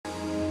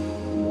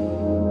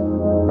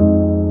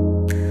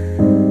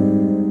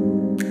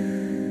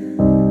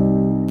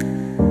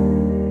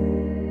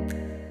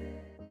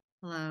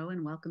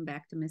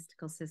back to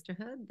Mystical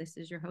Sisterhood. This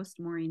is your host,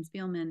 Maureen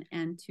Spielman,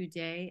 and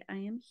today I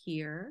am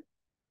here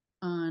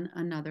on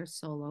another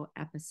solo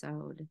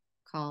episode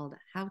called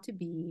How to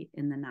Be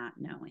in the Not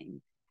Knowing.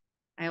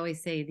 I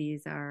always say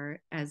these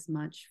are as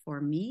much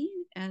for me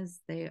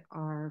as they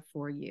are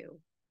for you.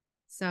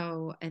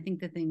 So I think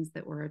the things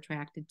that we're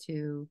attracted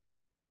to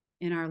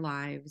in our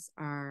lives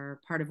are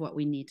part of what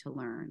we need to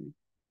learn.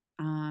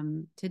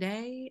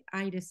 Today,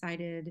 I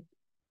decided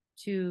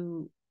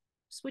to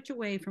switch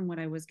away from what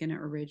I was going to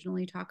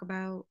originally talk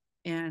about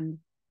and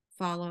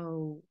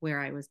follow where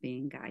I was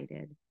being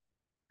guided.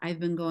 I've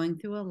been going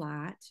through a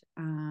lot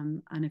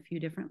on a few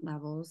different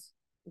levels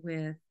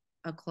with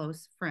a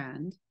close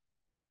friend,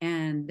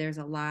 and there's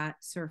a lot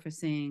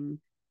surfacing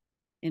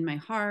in my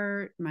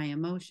heart, my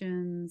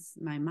emotions,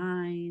 my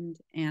mind,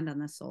 and on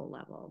the soul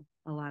level.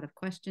 A lot of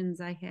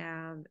questions I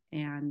have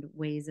and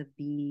ways of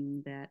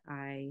being that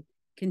I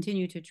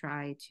continue to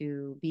try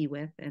to be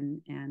with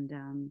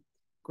and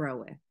grow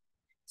with.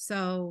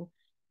 So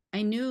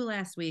I knew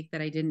last week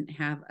that I didn't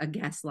have a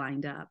guest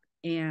lined up.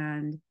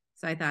 And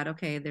so I thought,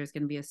 okay, there's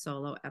going to be a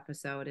solo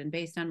episode. And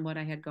based on what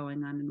I had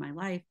going on in my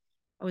life,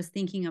 I was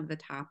thinking of the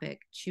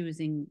topic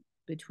choosing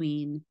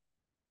between,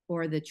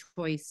 or the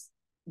choice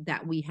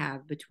that we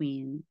have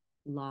between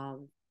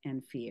love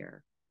and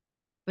fear.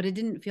 But it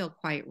didn't feel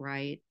quite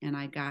right. And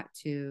I got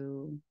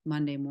to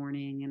Monday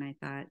morning and I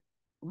thought,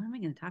 what am I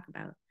going to talk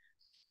about?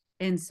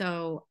 And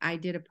so I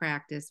did a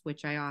practice,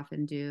 which I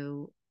often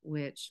do,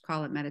 which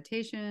call it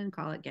meditation,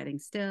 call it getting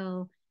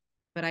still.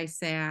 But I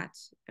sat,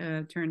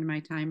 turned my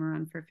timer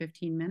on for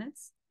 15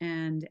 minutes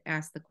and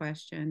asked the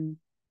question,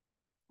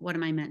 what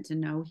am I meant to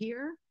know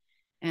here?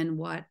 And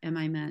what am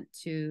I meant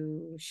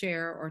to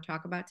share or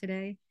talk about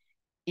today?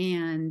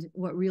 And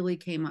what really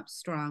came up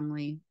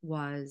strongly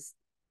was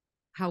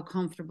how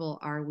comfortable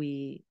are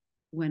we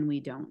when we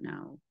don't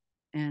know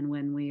and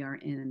when we are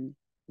in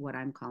what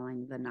I'm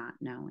calling the not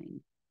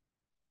knowing.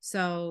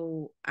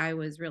 So I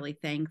was really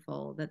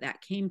thankful that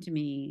that came to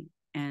me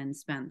and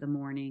spent the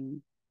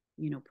morning,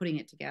 putting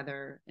it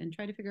together and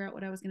try to figure out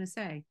what I was going to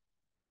say.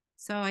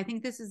 So I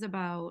think this is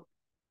about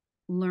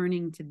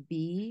learning to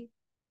be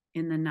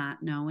in the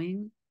not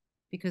knowing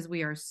because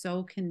we are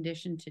so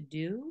conditioned to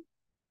do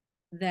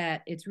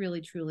that it's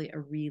really truly a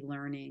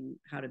relearning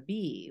how to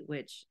be,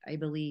 which I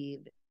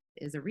believe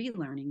is a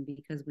relearning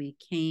because we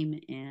came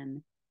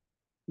in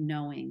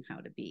knowing how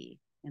to be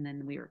and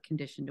then we were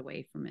conditioned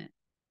away from it.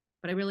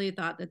 But I really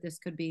thought that this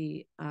could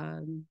be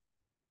a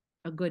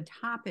good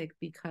topic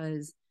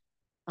because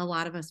a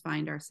lot of us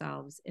find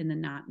ourselves in the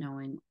not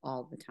knowing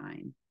all the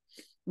time.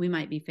 We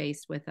might be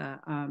faced with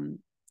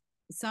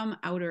some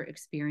outer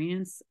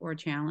experience or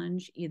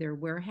challenge either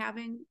we're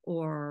having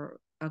or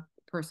a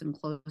person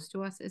close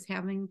to us is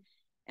having.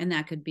 And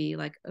that could be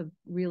like a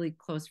really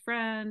close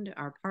friend,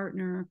 our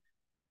partner,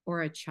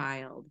 or a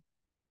child.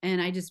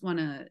 And I just want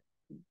to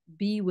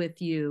be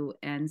with you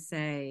and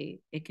say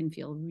it can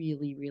feel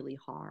really, really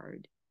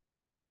hard.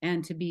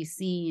 And to be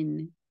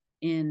seen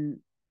in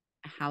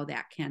how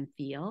that can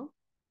feel.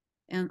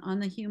 And on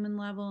the human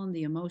level and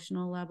the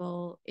emotional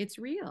level, it's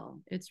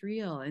real. It's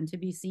real. And to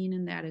be seen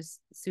in that is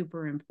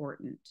super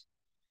important.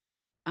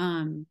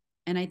 And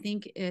I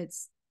think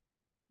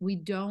we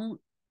don't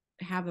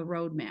have a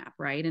roadmap,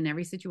 right? And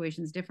every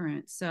situation is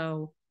different.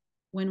 So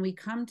when we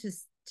come to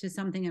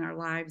something in our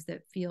lives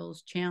that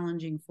feels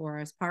challenging for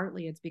us,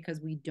 partly it's because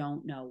we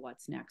don't know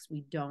what's next.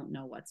 We don't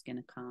know what's going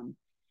to come.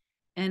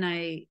 And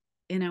I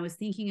was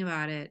thinking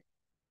about it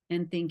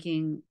and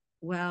thinking,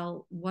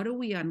 well, what are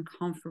we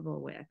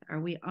uncomfortable with? Are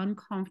we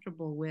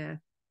uncomfortable with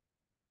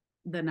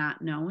the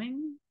not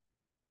knowing?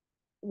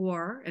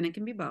 Or, and it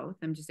can be both,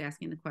 I'm just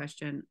asking the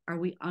question, are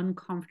we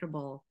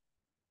uncomfortable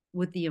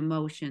with the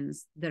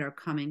emotions that are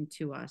coming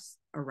to us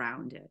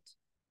around it?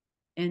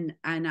 And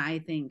I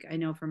think I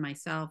know for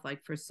myself,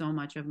 like for so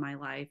much of my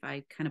life,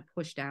 I kind of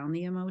push down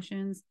the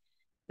emotions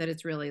that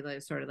it's really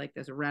like sort of like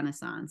this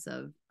renaissance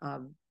of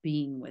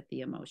being with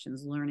the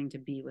emotions, learning to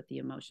be with the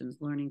emotions,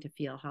 learning to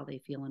feel how they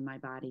feel in my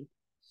body,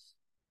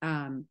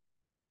 and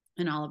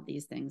all of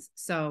these things.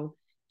 So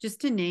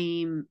just to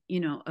name,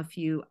 a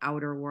few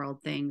outer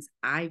world things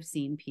I've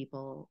seen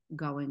people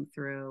going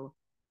through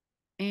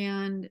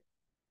and,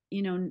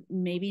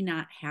 maybe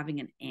not having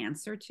an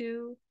answer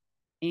to,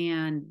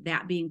 and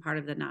that being part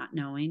of the not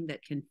knowing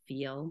that can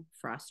feel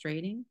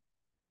frustrating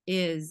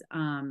is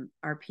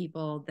are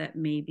people that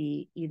may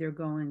be either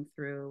going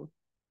through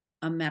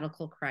a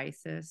medical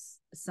crisis,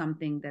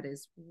 something that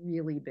is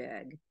really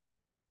big,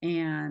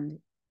 and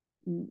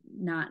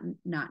not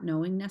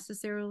knowing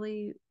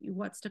necessarily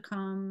what's to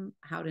come,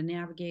 how to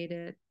navigate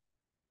it.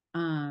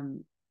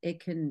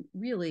 It can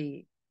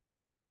really,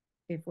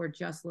 if we're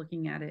just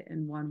looking at it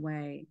in one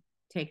way,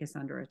 take us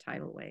under a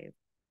tidal wave.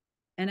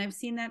 And I've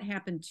seen that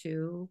happen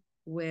too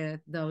with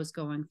those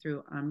going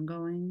through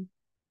ongoing,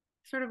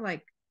 sort of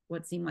like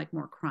what seem like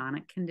more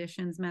chronic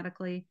conditions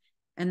medically.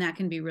 And that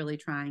can be really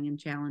trying and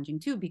challenging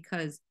too,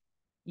 because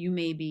you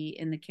may be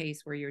in the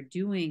case where you're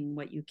doing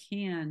what you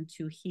can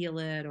to heal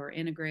it or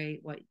integrate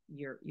what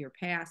your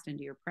past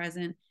into your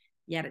present.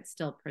 yet it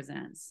still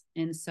presents.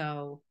 And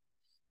so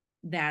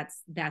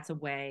that's a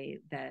way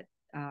that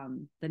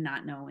the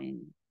not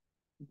knowing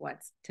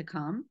what's to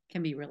come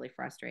can be really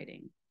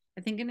frustrating.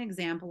 I think an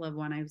example of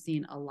one I've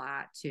seen a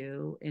lot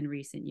too in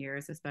recent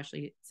years,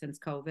 especially since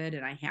COVID,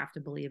 and I have to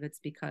believe it's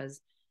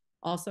because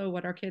also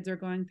what our kids are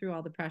going through,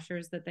 all the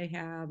pressures that they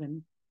have,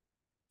 and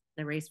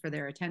the race for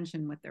their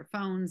attention with their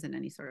phones and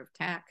any sort of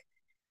tech,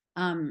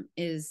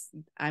 is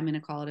I'm going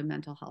to call it a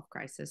mental health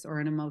crisis or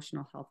an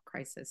emotional health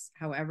crisis,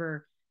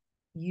 however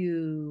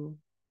you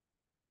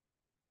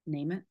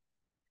name it.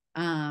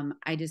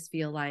 I just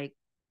feel like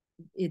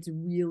it's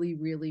really,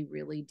 really,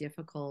 really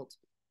difficult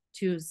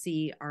to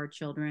see our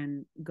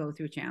children go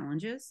through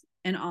challenges,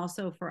 and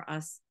also for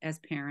us as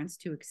parents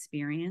to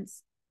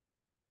experience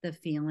the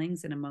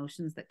feelings and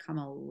emotions that come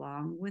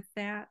along with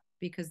that,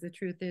 because the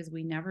truth is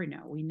we never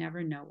know. We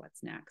never know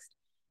what's next.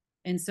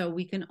 And so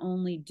we can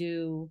only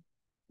do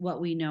what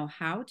we know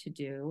how to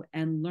do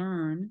and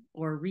learn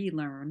or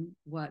relearn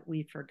what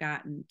we've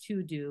forgotten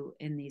to do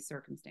in these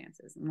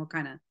circumstances. And we'll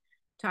kind of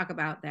talk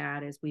about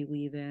that as we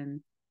weave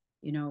in,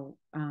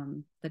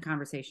 the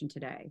conversation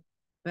today.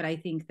 But I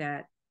think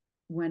that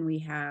when we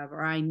have,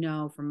 or I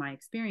know from my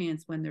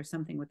experience, when there's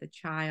something with a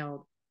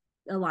child,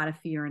 a lot of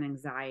fear and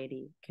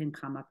anxiety can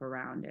come up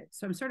around it.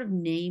 So I'm sort of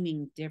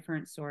naming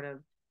different sort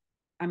of,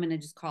 I'm going to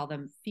just call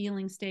them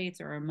feeling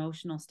states or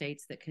emotional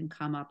states that can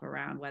come up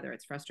around, whether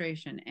it's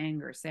frustration,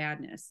 anger,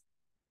 sadness,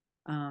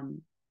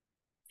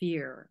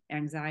 fear,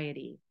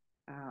 anxiety,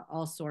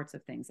 all sorts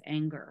of things,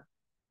 anger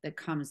that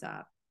comes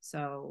up.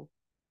 So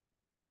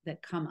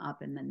that come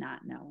up in the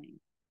not knowing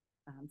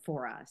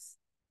for us.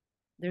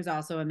 There's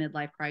also a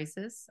midlife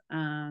crisis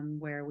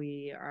where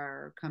we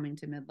are coming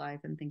to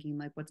midlife and thinking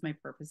like, what's my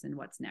purpose and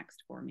what's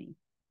next for me?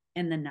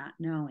 And the not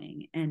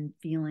knowing and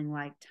feeling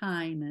like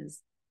time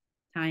is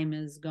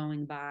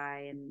going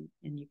by and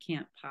you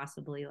can't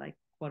possibly like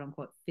quote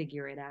unquote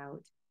figure it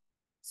out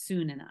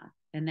soon enough.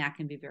 And that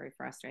can be very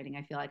frustrating.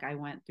 I feel like I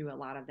went through a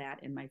lot of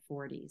that in my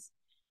 40s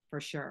for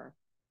sure.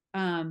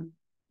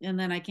 And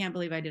then I can't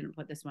believe I didn't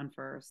put this one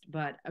first,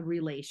 but a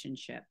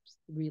relationship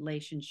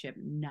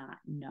not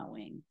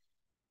knowing,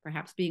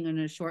 perhaps being in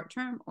a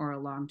short-term or a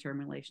long-term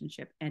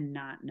relationship and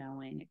not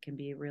knowing, it can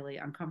be a really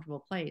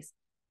uncomfortable place,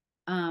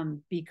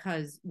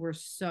 because we're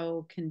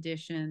so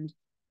conditioned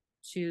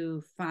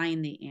to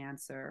find the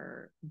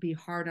answer, be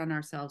hard on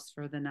ourselves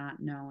for the not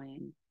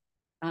knowing,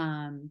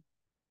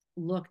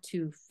 look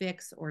to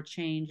fix or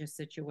change a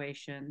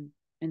situation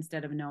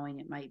instead of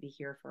knowing it might be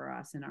here for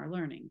us in our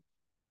learning.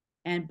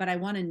 But I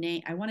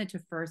wanted to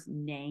first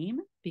name,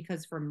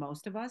 because for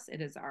most of us,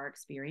 it is our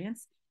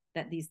experience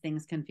that these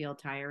things can feel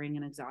tiring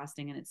and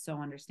exhausting. And it's so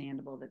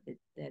understandable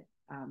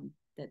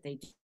that they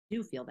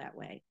do feel that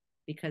way,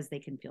 because they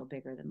can feel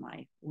bigger than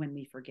life when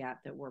we forget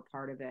that we're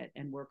part of it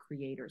and we're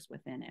creators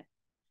within it.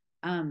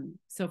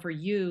 So for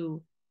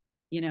you,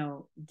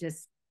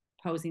 just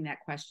posing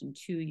that question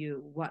to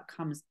you, what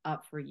comes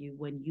up for you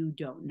when you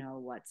don't know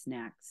what's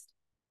next?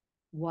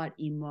 What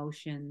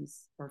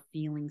emotions or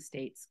feeling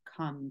states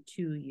come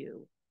to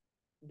you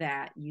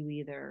that you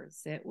either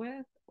sit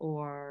with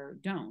or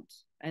don't?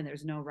 And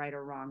there's no right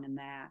or wrong in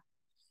that.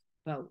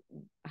 But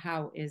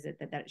how is it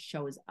that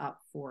shows up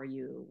for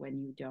you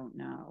when you don't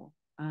know?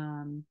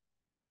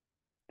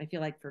 I feel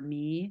like for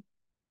me,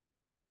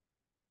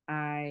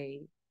 I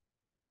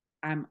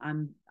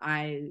am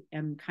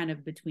kind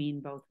of between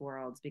both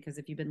worlds, because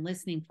if you've been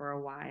listening for a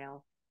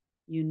while,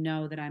 you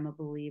know that I'm a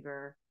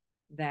believer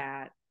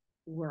that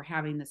we're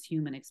having this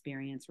human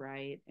experience,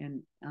 right?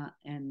 And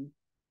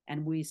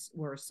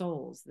we're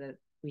souls, that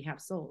we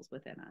have souls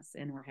within us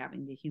and we're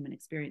having the human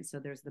experience. So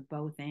there's the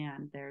both,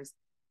 and there's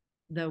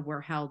the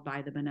we're held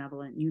by the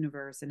benevolent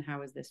universe and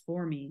how is this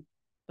for me?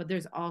 But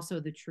there's also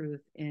the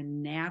truth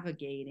in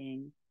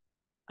navigating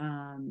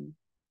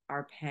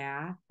our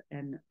path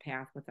and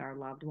path with our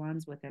loved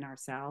ones within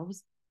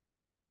ourselves.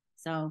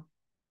 So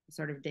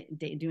sort of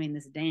doing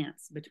this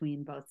dance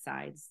between both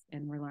sides,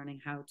 and we're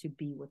learning how to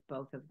be with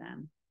both of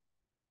them.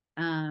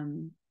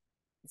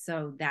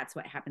 So that's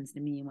what happens to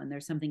me when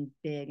there's something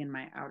big in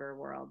my outer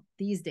world.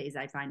 These days,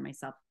 I find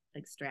myself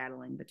like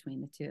straddling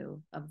between the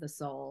two, of the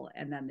soul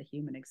and then the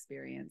human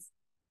experience.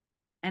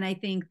 And I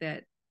think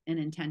that an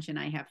intention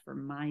I have for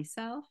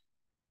myself,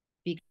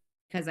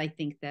 because I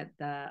think that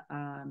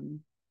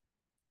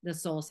the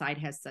soul side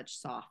has such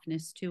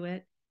softness to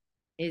it,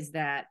 is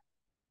that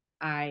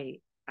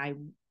I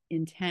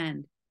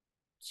intend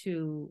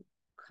to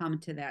come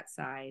to that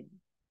side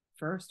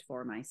first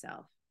for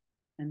myself,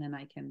 and then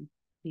I can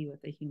be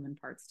with the human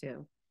parts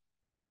too.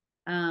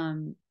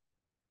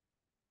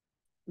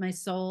 My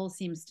soul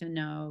seems to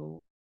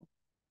know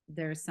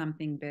there's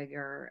something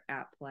bigger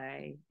at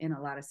play in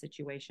a lot of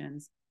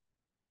situations.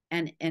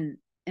 And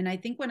I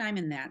think when I'm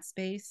in that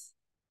space,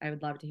 I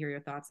would love to hear your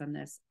thoughts on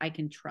this. I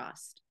can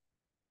trust.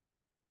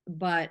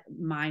 But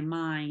my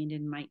mind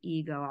and my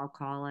ego, I'll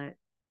call it,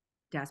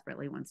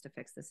 desperately wants to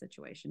fix the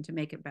situation, to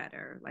make it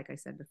better, like I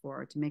said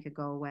before, to make it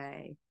go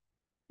away.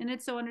 And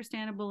it's so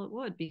understandable it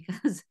would,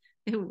 because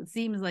it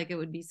seems like it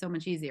would be so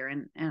much easier.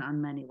 And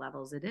on many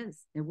levels, it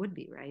is. It would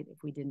be, right? If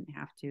we didn't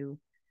have to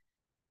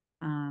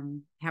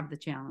have the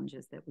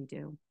challenges that we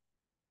do.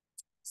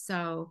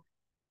 So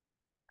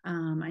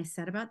I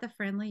said about the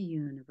friendly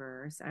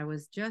universe. I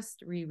was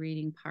just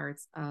rereading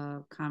parts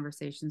of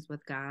Conversations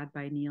with God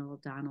by Neil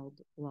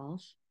Donald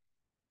Walsh.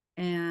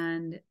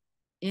 And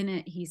in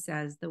it, he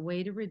says the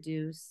way to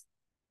reduce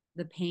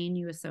the pain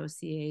you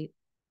associate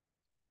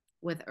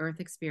with Earth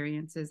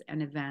experiences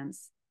and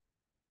events,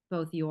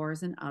 both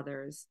yours and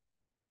others,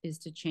 is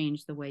to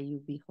change the way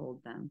you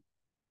behold them.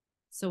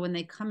 So when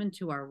they come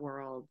into our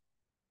world,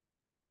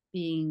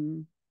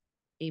 being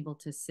able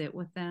to sit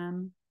with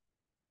them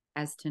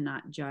as to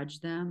not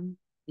judge them,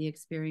 the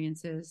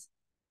experiences,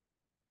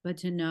 but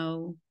to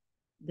know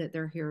that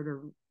they're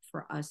here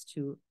for us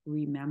to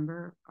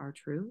remember our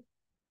truth,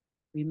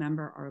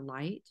 remember our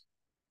light,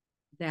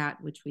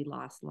 that which we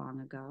lost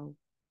long ago.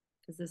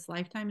 Because this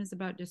lifetime is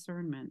about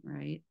discernment,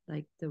 right?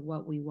 Like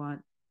what we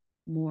want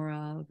more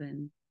of,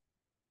 and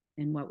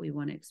what we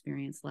want to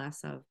experience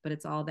less of. But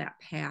it's all that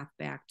path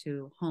back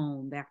to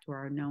home, back to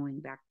our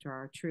knowing, back to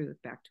our truth,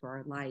 back to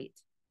our light.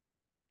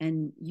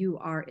 And you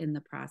are in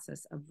the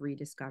process of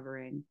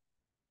rediscovering.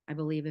 I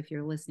believe if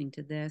you're listening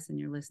to this and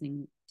you're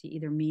listening to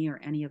either me or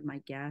any of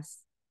my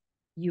guests,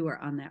 you are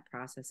on that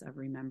process of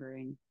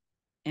remembering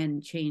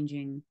and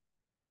changing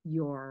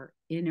your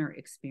inner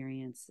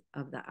experience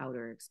of the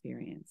outer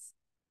experience.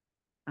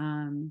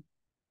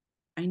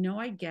 I know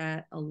I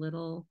get a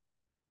little,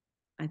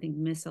 I think,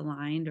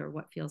 misaligned, or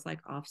what feels like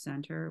off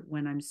center,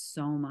 when I'm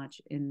so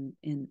much in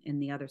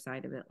the other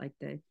side of it, like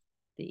the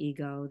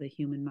ego, the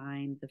human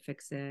mind, the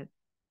fix it.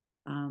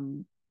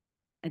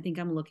 I think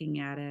I'm looking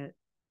at it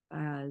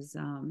as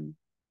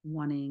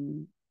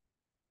wanting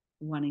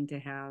to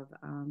have,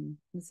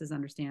 this is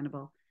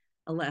understandable,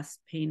 a less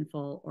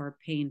painful or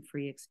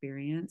pain-free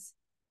experience.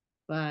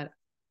 But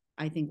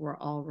I think we're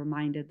all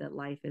reminded that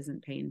life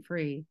isn't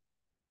pain-free.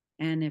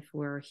 And if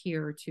we're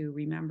here to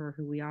remember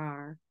who we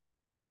are,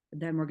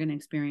 then we're going to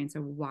experience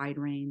a wide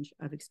range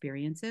of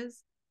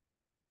experiences.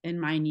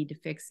 And my need to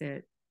fix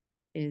it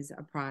is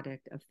a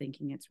product of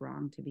thinking it's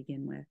wrong to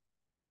begin with.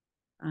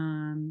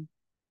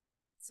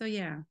 So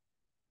yeah,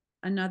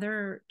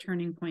 another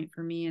turning point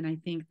for me, and I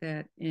think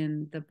that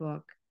in the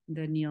book,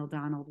 the Neil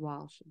Donald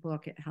Walsh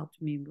book, it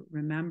helped me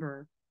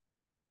remember,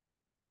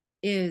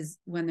 is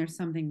when there's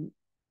something,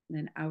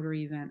 an outer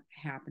event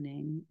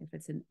happening, if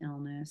it's an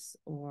illness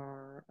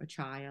or a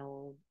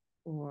child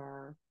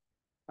or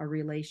a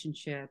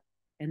relationship.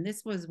 And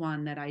this was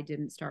one that I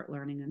didn't start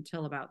learning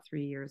until about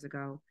 3 years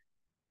ago,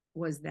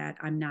 was that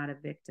I'm not a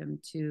victim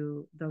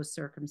to those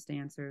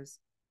circumstances,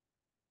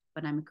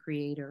 but I'm a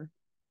creator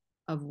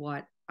of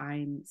what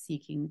I'm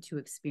seeking to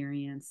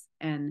experience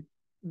and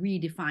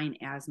redefine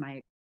as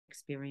my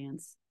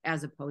experience,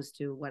 as opposed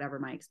to whatever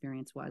my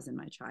experience was in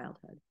my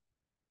childhood.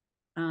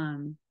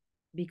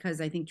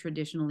 Because I think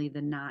traditionally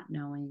the not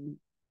knowing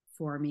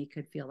for me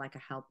could feel like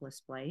a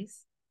helpless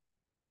place.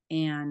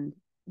 And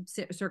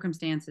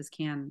circumstances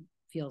can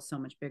feel so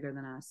much bigger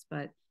than us,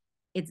 but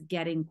it's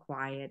getting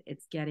quiet,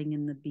 it's getting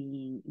in the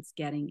being, it's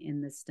getting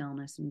in the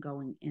stillness and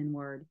going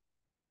inward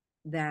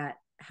that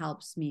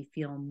helps me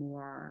feel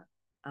more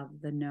of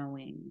the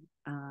knowing,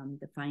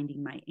 the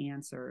finding my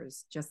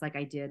answers, just like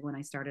I did when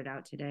I started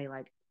out today.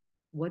 Like,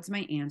 what's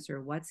my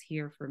answer? What's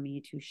here for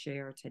me to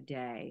share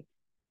today?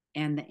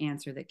 And the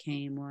answer that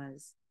came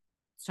was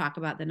talk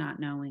about the not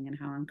knowing and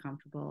how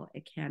uncomfortable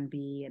it can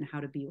be, and how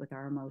to be with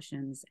our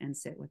emotions and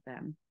sit with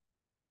them.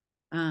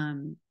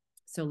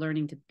 So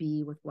learning to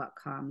be with what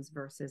comes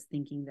versus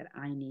thinking that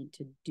I need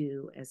to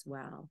do as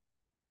well.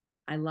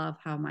 I love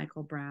how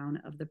Michael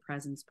Brown of the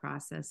Presence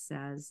Process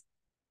says,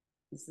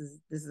 this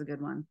is a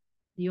good one.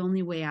 The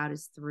only way out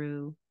is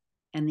through,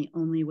 and the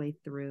only way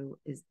through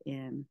is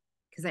in.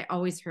 Because I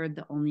always heard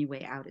the only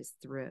way out is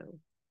through,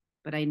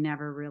 but I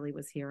never really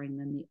was hearing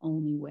then the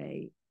only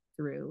way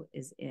through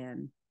is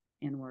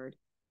inward.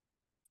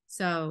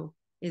 So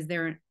is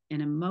there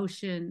an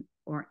emotion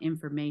or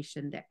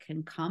information that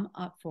can come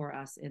up for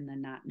us in the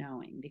not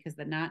knowing? Because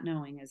the not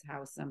knowing is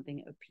how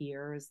something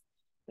appears,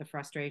 the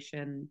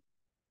frustration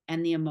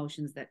and the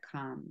emotions that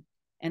come,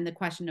 and the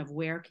question of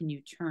where can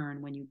you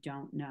turn when you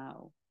don't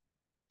know.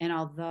 And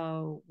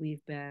although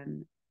we've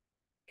been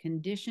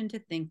conditioned to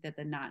think that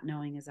the not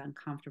knowing is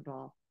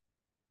uncomfortable,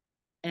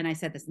 and I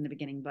said this in the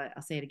beginning, but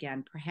I'll say it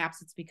again,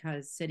 perhaps it's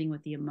because sitting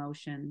with the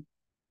emotion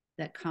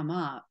that comes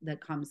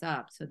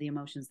up, so the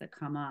emotions that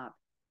come up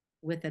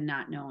with the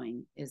not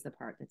knowing is the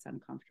part that's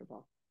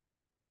uncomfortable.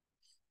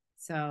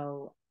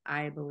 So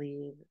I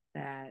believe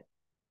that,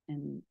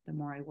 and the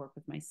more I work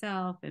with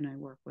myself and I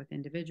work with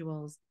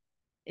individuals,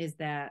 is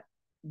that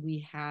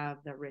we have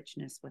the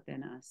richness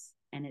within us,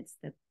 and it's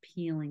the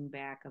peeling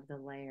back of the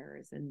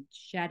layers and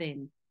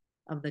shedding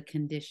of the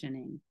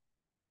conditioning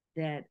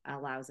that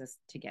allows us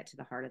to get to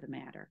the heart of the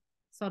matter.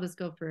 So I'll just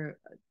go for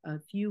a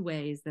few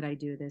ways that I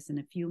do this, and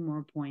a few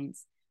more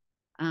points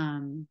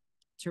to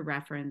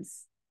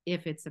reference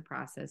if it's a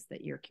process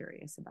that you're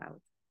curious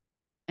about.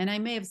 And I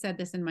may have said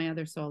this in my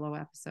other solo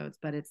episodes,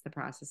 but it's the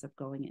process of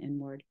going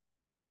inward.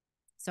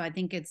 So I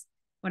think it's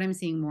what I'm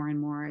seeing more and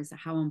more is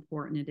how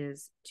important it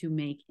is to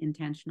make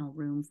intentional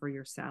room for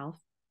yourself.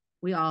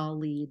 We all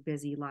lead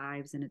busy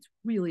lives, and it's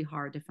really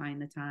hard to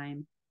find the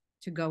time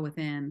to go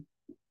within.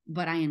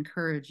 But I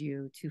encourage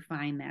you to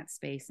find that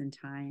space and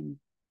time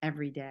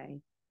every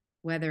day,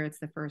 whether it's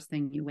the first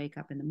thing you wake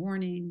up in the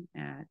morning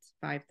at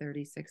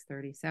 5:30,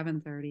 6:30,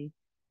 7:30,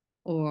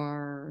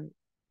 or,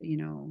 you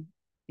know,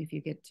 if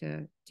you get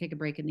to take a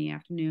break in the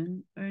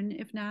afternoon, and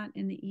if not,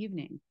 in the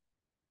evening,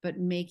 but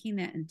making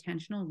that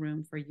intentional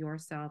room for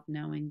yourself,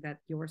 knowing that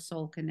your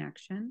soul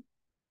connection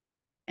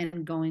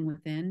and going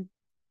within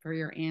for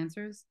your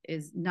answers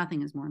is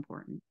nothing is more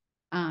important.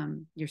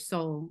 Your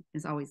soul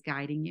is always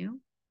guiding you.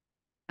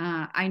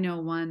 I know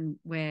one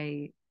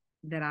way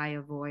that I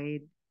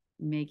avoid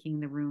making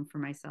the room for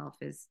myself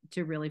is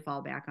to really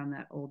fall back on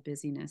that old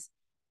busyness.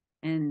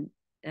 And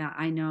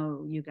I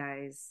know you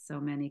guys, so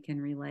many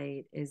can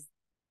relate, is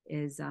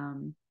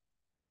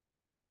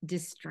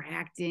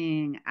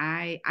distracting.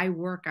 I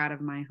work out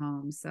of my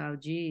home, so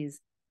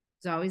geez,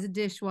 there's always a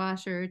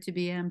dishwasher to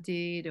be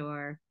emptied,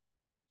 or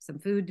some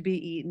food to be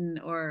eaten,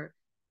 or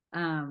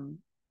um,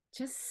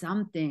 just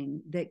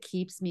something that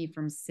keeps me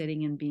from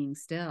sitting and being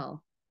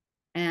still.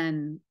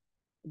 And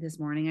this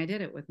morning I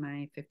did it with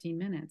my 15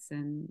 minutes,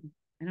 and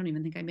I don't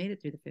even think I made it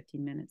through the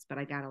 15 minutes, but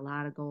I got a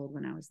lot of gold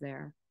when I was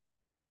there.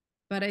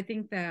 But I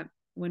think that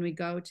when we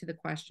go to the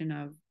question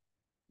of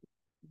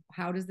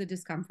how does the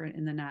discomfort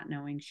in the not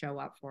knowing show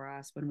up for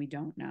us when we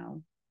don't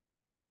know,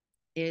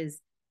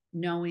 is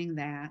knowing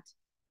that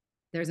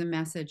there's a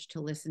message to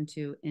listen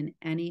to in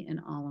any and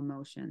all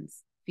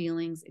emotions,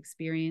 feelings,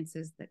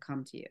 experiences that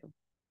come to you.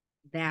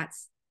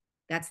 That's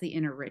that's the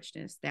inner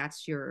richness.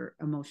 That's your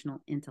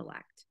emotional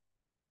intellect.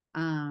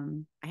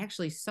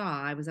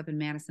 I was up in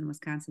Madison,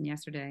 Wisconsin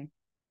yesterday,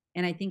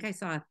 and I think I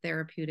saw a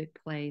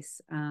therapeutic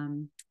place,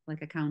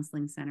 like a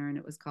counseling center, and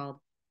it was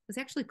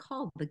actually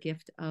called The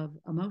Gift of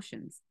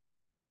Emotions.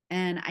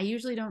 And I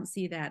usually don't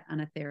see that on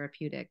a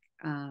therapeutic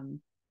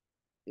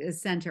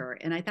center.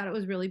 And I thought it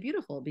was really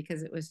beautiful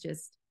because it was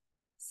just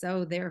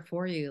so there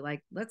for you.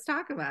 Like, let's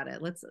talk about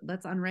it. Let's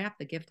unwrap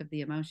the gift of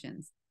the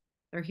emotions.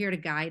 They're here to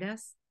guide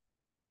us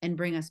and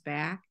bring us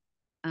back,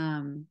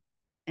 um,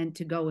 and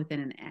to go within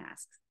and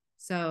ask.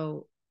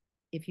 So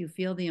if you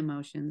feel the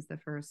emotions, the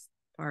first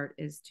part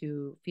is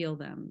to feel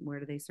them. Where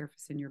do they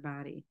surface in your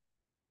body?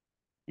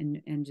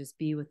 And just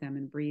be with them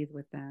and breathe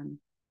with them.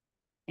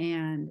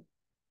 And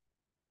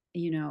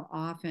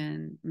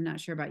often, I'm not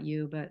sure about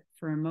you, but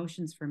for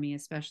emotions for me,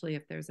 especially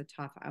if there's a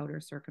tough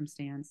outer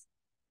circumstance,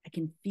 I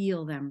can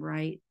feel them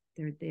right.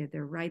 They're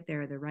right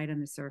there. They're right on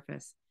the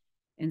surface.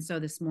 And so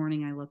this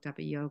morning I looked up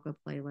a yoga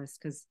playlist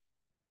because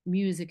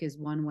music is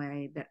one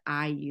way that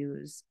I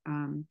use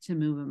to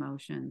move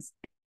emotions.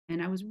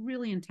 And I was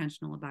really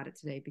intentional about it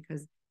today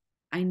because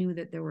I knew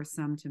that there were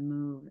some to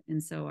move.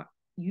 And so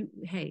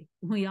hey,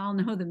 we all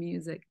know the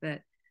music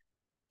that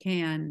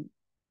can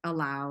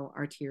allow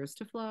our tears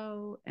to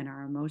flow and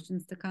our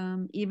emotions to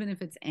come, even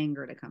if it's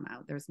anger to come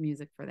out. There's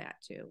music for that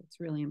too. It's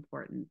really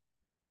important.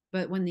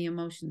 But when the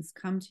emotions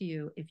come to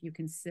you, if you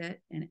can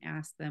sit and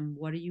ask them,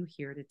 what are you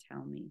here to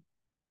tell me?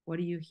 What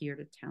are you here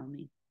to tell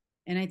me?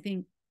 And I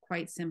think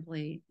quite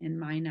simply, in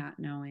my not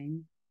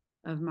knowing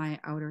of my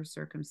outer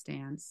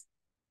circumstance,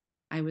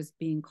 I was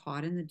being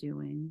caught in the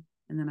doing.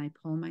 And then I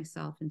pull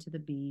myself into the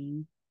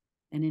being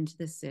and into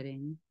the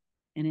sitting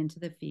and into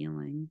the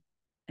feeling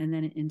and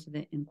then into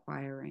the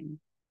inquiring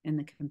and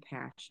the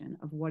compassion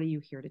of what are you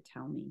here to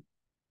tell me?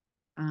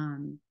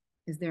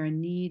 Is there a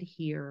need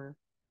here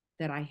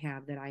that I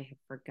have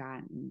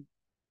forgotten?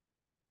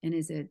 And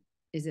is it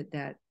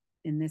that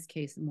in this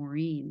case,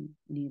 Maureen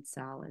needs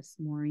solace,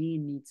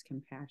 Maureen needs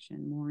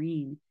compassion,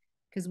 Maureen,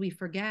 because we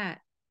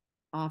forget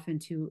often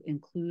to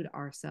include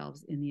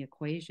ourselves in the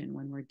equation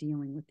when we're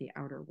dealing with the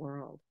outer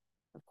world.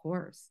 Of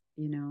course,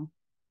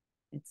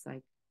 it's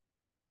like,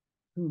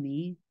 who,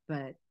 me?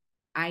 But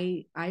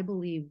I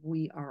believe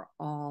we are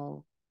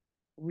all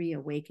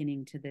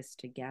reawakening to this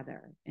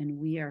together, and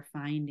we are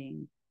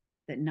finding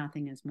that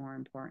nothing is more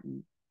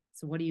important.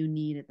 So what do you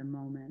need at the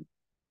moment?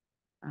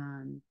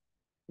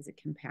 Is it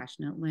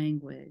compassionate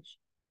language,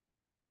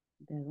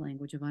 the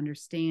language of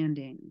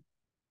understanding?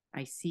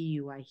 I see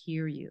you, I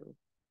hear you,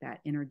 that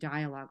inner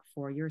dialogue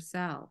for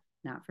yourself,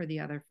 not for the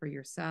other, for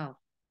yourself.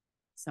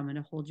 Someone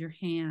to hold your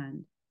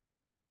hand,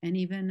 and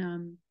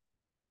even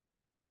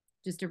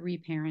just a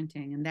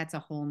reparenting. And that's a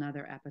whole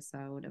nother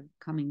episode of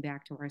coming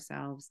back to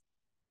ourselves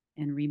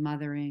and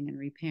remothering and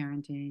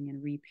reparenting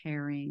and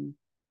repairing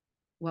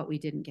what we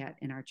didn't get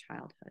in our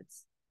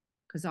childhoods.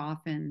 Because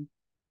often,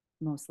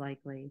 most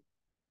likely,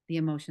 the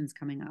emotions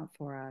coming out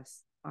for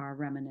us are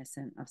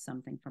reminiscent of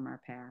something from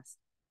our past.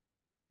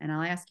 And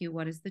I'll ask you,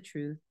 what is the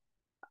truth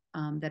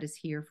that is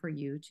here for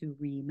you to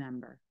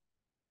remember?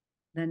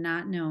 The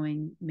not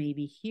knowing may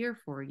be here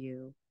for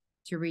you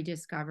to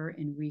rediscover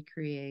and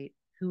recreate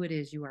who it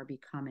is you are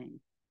becoming.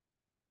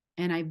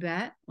 And I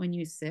bet when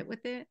you sit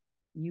with it,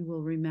 you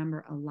will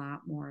remember a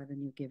lot more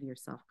than you give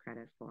yourself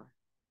credit for.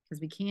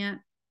 because we can't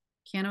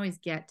always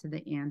get to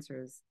the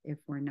answers if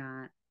we're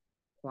not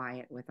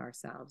quiet with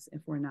ourselves,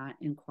 if we're not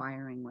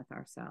inquiring with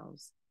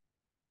ourselves.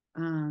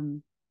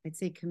 I'd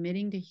say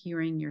committing to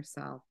hearing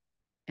yourself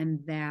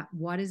and that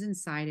what is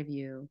inside of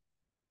you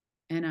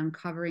and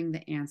uncovering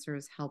the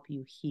answers help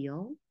you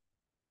heal.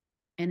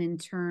 And in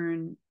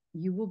turn,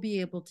 you will be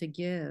able to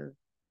give,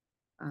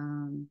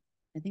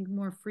 I think,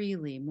 more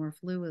freely, more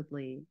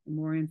fluidly,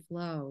 more in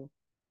flow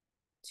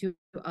to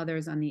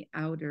others on the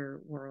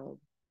outer world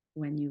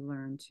when you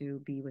learn to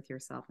be with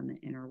yourself in the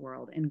inner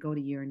world and go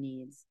to your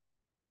needs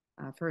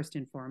first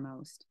and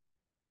foremost.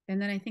 And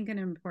then I think an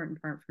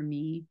important part for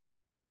me,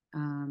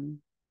 and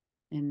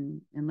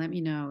let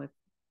me know if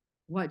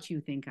what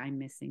you think I'm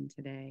missing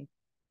today,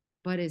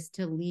 but is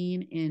to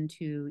lean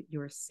into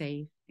your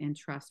safe and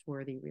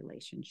trustworthy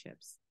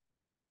relationships.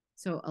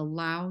 So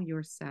allow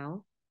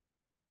yourself,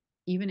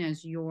 even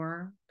as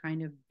you're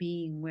kind of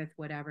being with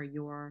whatever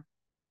your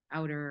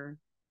outer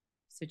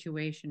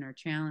situation or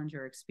challenge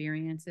or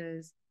experience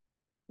is,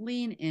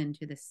 lean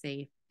into the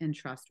safe and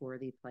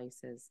trustworthy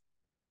places.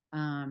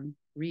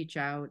 Reach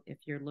out if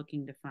you're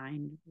looking to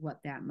find what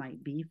that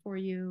might be for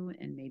you,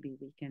 and maybe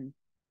we can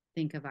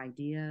think of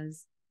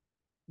ideas.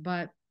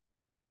 But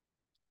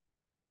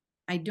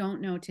I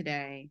don't know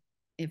today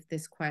if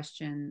this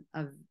question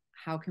of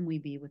how can we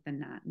be with the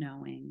not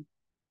knowing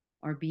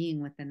or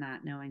being with the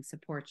not knowing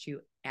supports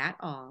you at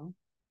all,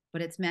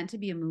 but it's meant to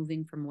be a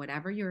moving from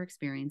whatever you're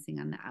experiencing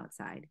on the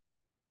outside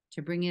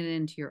to bring it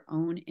into your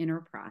own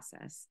inner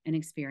process and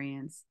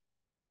experience.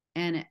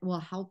 And it will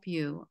help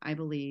you, I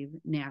believe,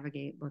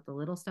 navigate both the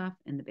little stuff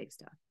and the big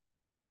stuff.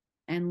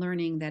 And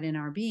learning that in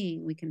our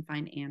being, we can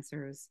find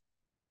answers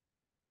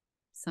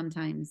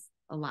sometimes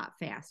a lot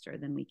faster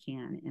than we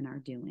can in our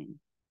doing.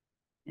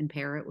 And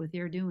pair it with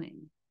your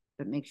doing,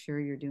 but make sure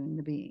you're doing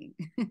the being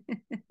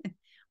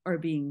or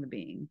being the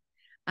being.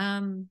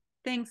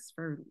 Thanks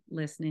for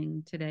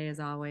listening today, as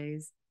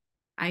always.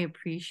 I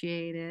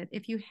appreciate it.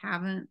 If you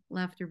haven't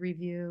left a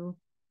review,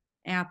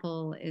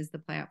 Apple is the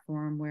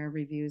platform where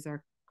reviews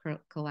are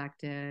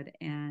collected,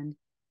 and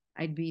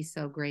I'd be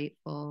so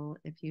grateful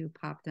if you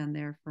popped on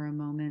there for a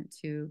moment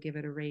to give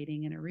it a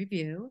rating and a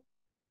review.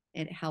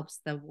 It helps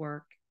the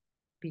work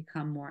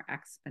become more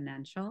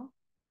exponential.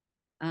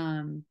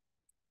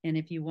 And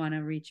if you want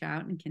to reach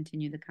out and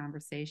continue the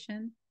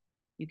conversation,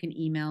 you can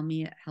email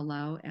me at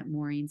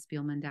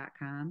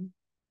hello@maureenspielman.com.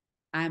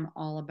 I'm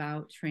all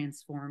about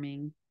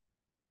transforming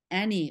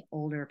any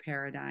older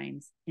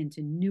paradigms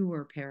into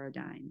newer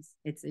paradigms.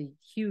 It's a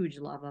huge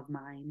love of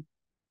mine,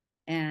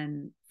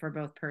 and for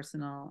both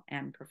personal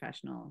and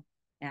professional,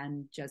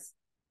 and just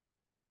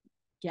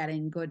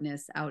getting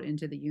goodness out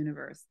into the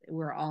universe.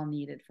 We're all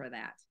needed for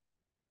that.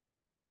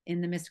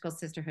 In the Mystical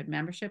Sisterhood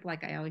membership,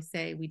 like I always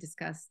say, we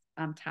discuss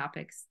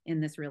topics in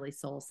this really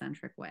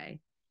soul-centric way.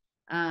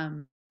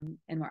 And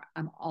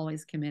I'm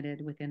always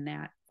committed within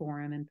that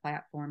forum and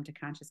platform to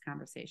conscious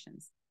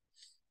conversations.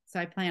 So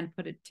I plan to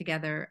put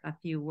together a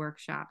few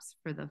workshops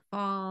for the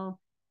fall.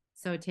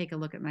 So take a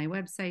look at my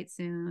website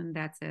soon.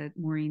 That's at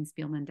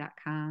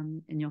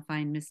maureenspielman.com, and you'll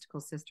find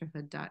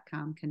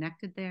mysticalsisterhood.com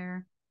connected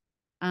there.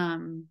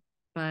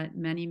 But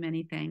many,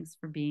 many thanks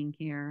for being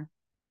here.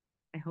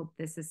 I hope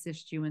this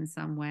assists you in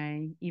some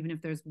way, even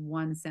if there's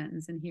one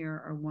sentence in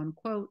here or one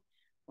quote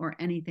or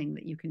anything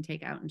that you can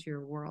take out into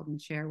your world and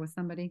share with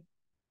somebody.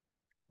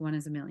 One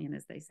is a million,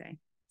 as they say.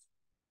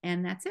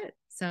 And that's it.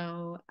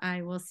 So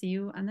I will see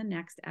you on the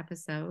next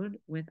episode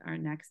with our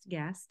next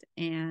guest,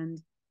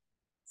 and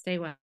stay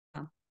well.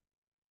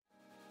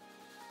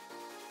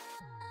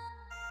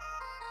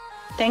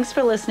 Thanks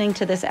for listening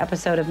to this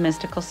episode of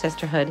Mystical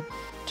Sisterhood.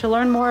 To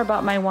learn more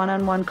about my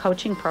one-on-one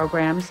coaching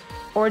programs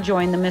or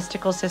join the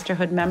Mystical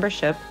Sisterhood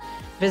membership,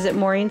 visit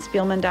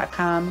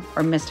maureenspielman.com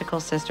or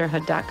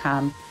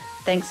mysticalsisterhood.com.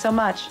 Thanks so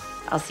much.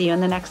 I'll see you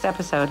in the next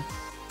episode.